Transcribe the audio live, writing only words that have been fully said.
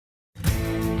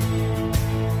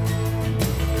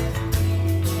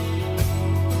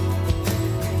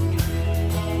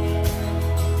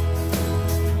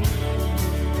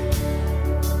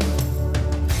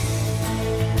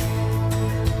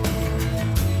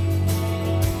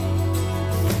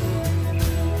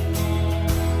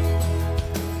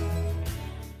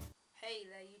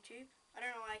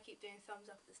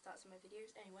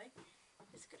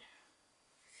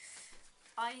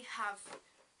I have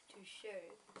to show,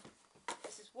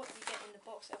 this is what you get in the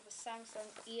box of a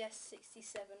Samsung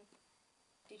ES67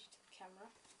 digital camera.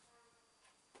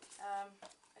 A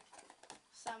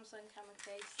Samsung camera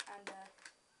case and a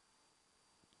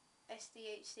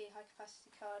SDHC high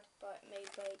capacity card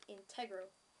made by Integral.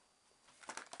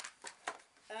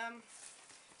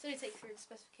 So let me take you through the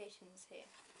specifications here.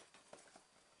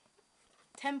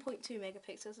 10.2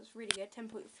 megapixels, that's really good.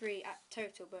 10.3 at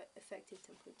total, but effective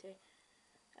 10.2.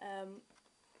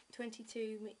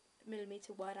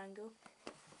 22mm wide angle,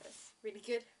 that's really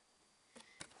good.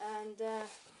 And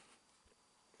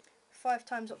 5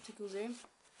 times optical zoom.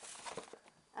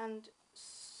 And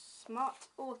smart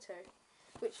auto,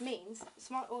 which means,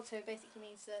 smart auto basically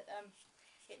means that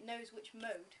it knows which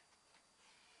mode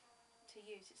to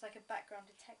use. It's like a background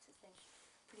detector thing.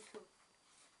 Pretty cool.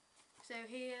 So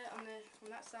here on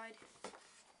that side,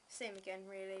 same again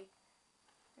really.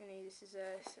 Only this is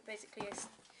basically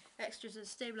extras of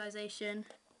stabilization,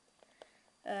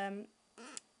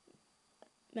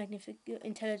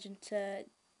 intelligent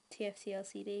TFT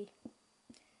LCD.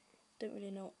 Don't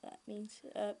really know what that means.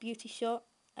 Beauty shot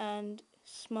and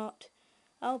smart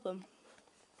album.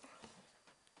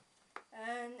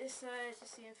 And this side is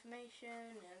just the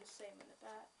information, and the same on the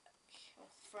back, on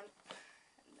the front,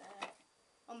 and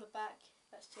on the back,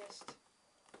 that's just,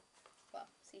 well,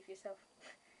 see for yourself.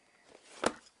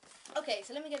 Okay,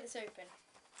 so let me get this open.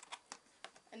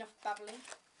 Enough babbling.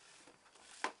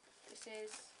 This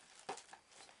is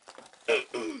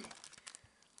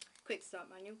quick start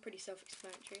manual, pretty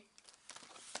self-explanatory.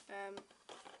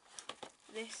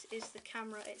 This is the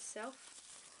camera itself.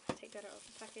 Take that out of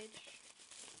the package.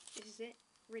 This is it,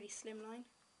 really slimline.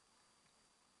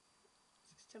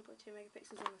 10.2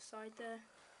 megapixels on the side there.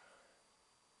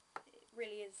 It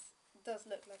really does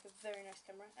look like a very nice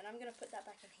camera, and I'm going to put that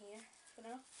back in here for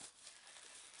now.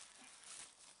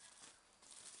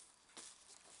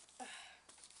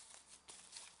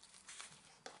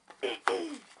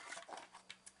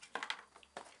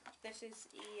 This is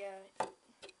the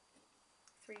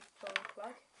 3-prong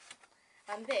plug,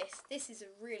 and this is a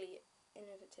really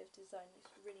innovative design.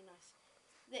 It's really nice.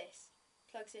 This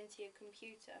plugs into your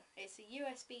computer. It's a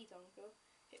USB dongle.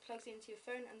 It plugs into your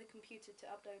phone and the computer to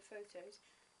upload photos,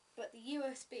 but the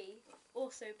USB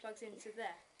also plugs into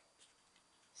there.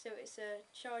 So it's a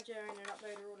charger and an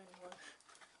uploader all in one.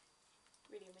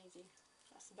 Really amazing.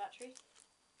 That's the battery.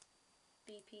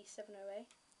 BP70A.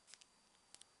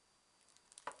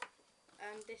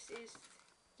 And this is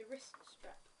the wrist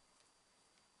strap.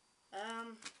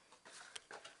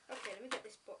 Okay, let me get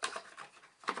this box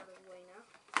out of the way now.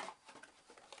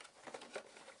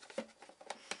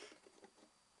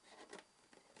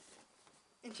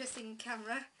 Interesting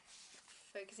camera,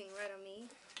 focusing right on me.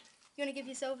 You want to give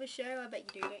yourself a show? I bet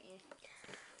you do, don't you?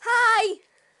 Hi!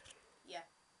 Yeah.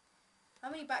 How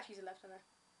many batteries are left on there?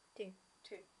 2.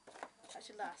 2. That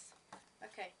should last.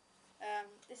 Okay.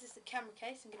 This is the camera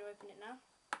case. I'm going to open it now.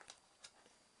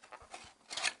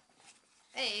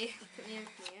 Hey, put me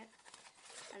opening it.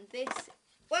 And this,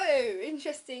 whoa,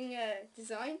 interesting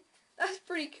design. That's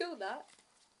pretty cool, that.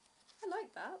 I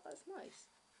like that, that's nice.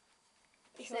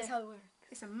 That's how it works.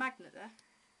 It's a magnet there.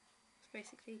 It's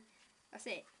basically, that's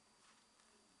it.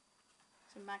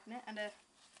 It's a magnet and a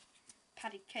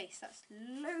padded case. That's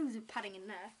loads of padding in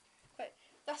there. But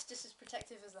that's just as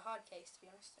protective as the hard case, to be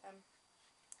honest.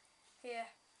 Here,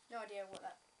 no idea what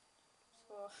that's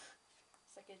for.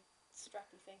 It's like a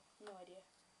strappy thing, no idea.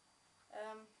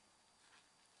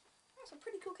 That's a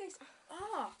pretty cool case.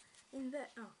 Ah, in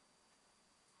there. Oh,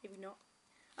 maybe not.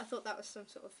 I thought that was some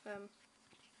sort of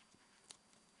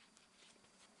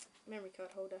memory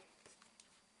card holder.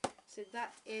 So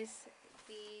that is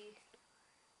the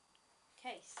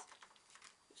case,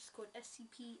 which is called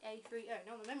SCP-A30.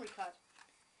 No, the memory card.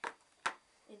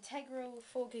 Integral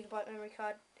 4GB memory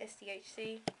card,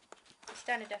 SDHC.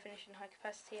 Standard definition, high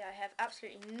capacity. I have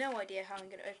absolutely no idea how I'm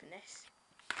going to open this.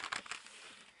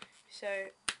 So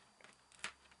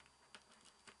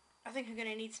I think I'm going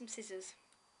to need some scissors.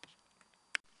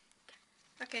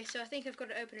 Okay, so I think I've got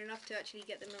it open enough to actually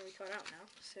get the memory card out now.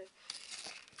 So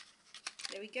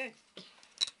there we go.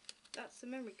 That's the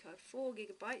memory card,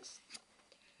 4GB.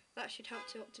 That should help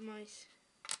to optimise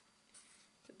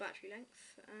the battery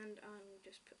length. And I'll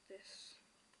just put this,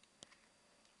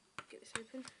 get this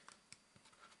open,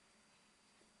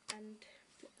 and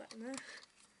plop that in there.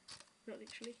 Not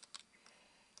literally.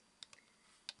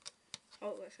 Oh,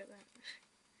 it works like that.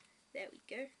 There we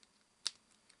go.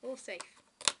 All safe.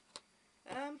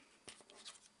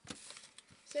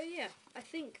 So yeah, I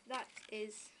think that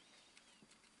is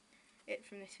it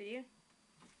from this video.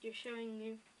 Just showing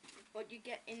you what you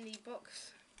get in the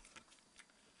box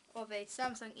of a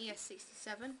Samsung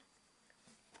ES67.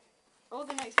 All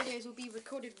the next videos will be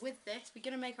recorded with this. We're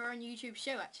going to make our own YouTube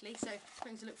show actually, so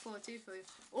something to look forward to for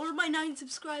all of my 9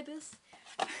 subscribers.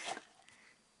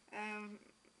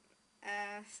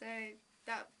 So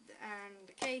that, and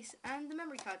the case and the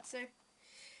memory card. So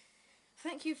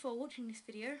thank you for watching this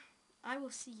video. I will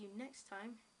see you next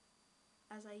time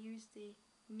as I use the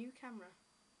new camera.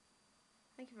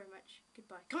 Thank you very much.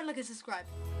 Goodbye. Comment, like and subscribe.